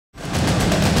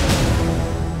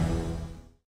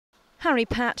Harry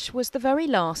Patch was the very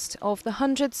last of the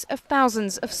hundreds of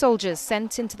thousands of soldiers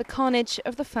sent into the carnage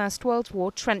of the First World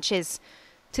War trenches.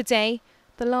 Today,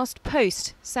 the last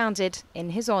post sounded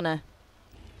in his honour.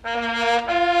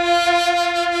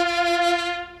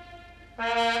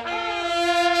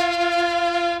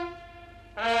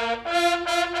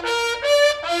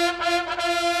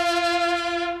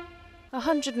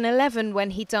 111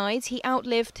 when he died, he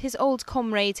outlived his old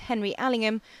comrade Henry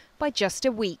Allingham by just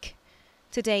a week.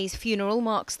 Today's funeral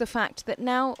marks the fact that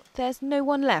now there's no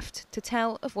one left to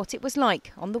tell of what it was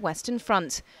like on the Western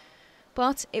Front.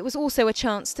 But it was also a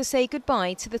chance to say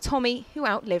goodbye to the Tommy who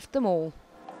outlived them all.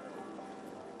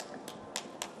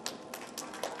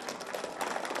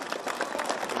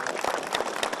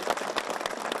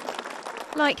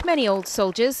 Like many old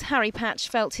soldiers, Harry Patch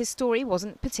felt his story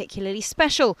wasn't particularly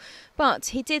special, but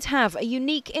he did have a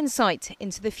unique insight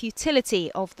into the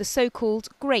futility of the so-called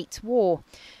Great War,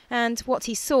 and what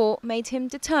he saw made him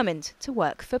determined to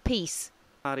work for peace.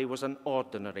 Harry was an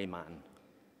ordinary man.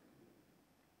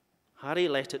 Harry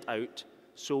let it out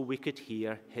so we could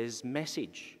hear his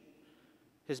message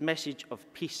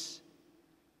of peace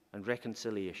and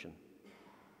reconciliation.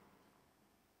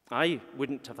 I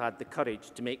wouldn't have had the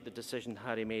courage to make the decision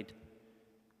Harry made.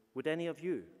 Would any of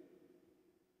you?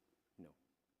 No.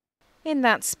 In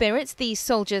that spirit, these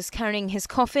soldiers carrying his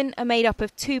coffin are made up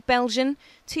of 2 Belgian,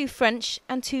 2 French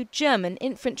and 2 German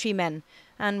infantrymen,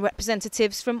 and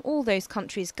representatives from all those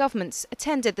countries' governments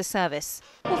attended the service.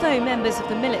 Although members of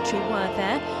the military were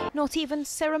there, not even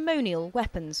ceremonial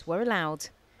weapons were allowed.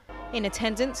 In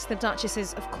attendance, the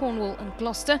Duchesses of Cornwall and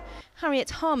Gloucester, Harriet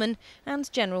Harman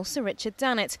and General Sir Richard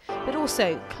Dannatt, but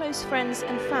also close friends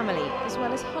and family, as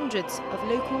well as hundreds of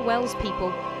local Wells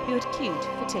people who had queued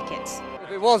for tickets.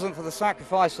 If it wasn't for the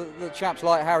sacrifice that chaps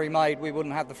like Harry made, we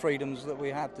wouldn't have the freedoms that we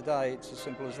have today. It's as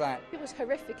simple as that. It was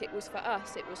horrific. It was for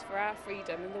us. It was for our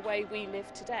freedom and the way we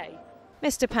live today.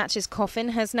 Mr Patch's coffin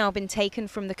has now been taken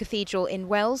from the cathedral in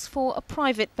Wells for a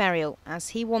private burial, as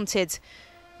he wanted.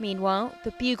 Meanwhile,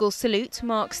 the bugle salute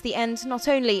marks the end not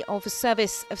only of a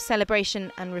service of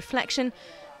celebration and reflection,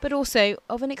 but also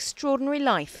of an extraordinary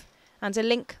life and a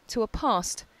link to a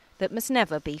past that must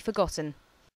never be forgotten.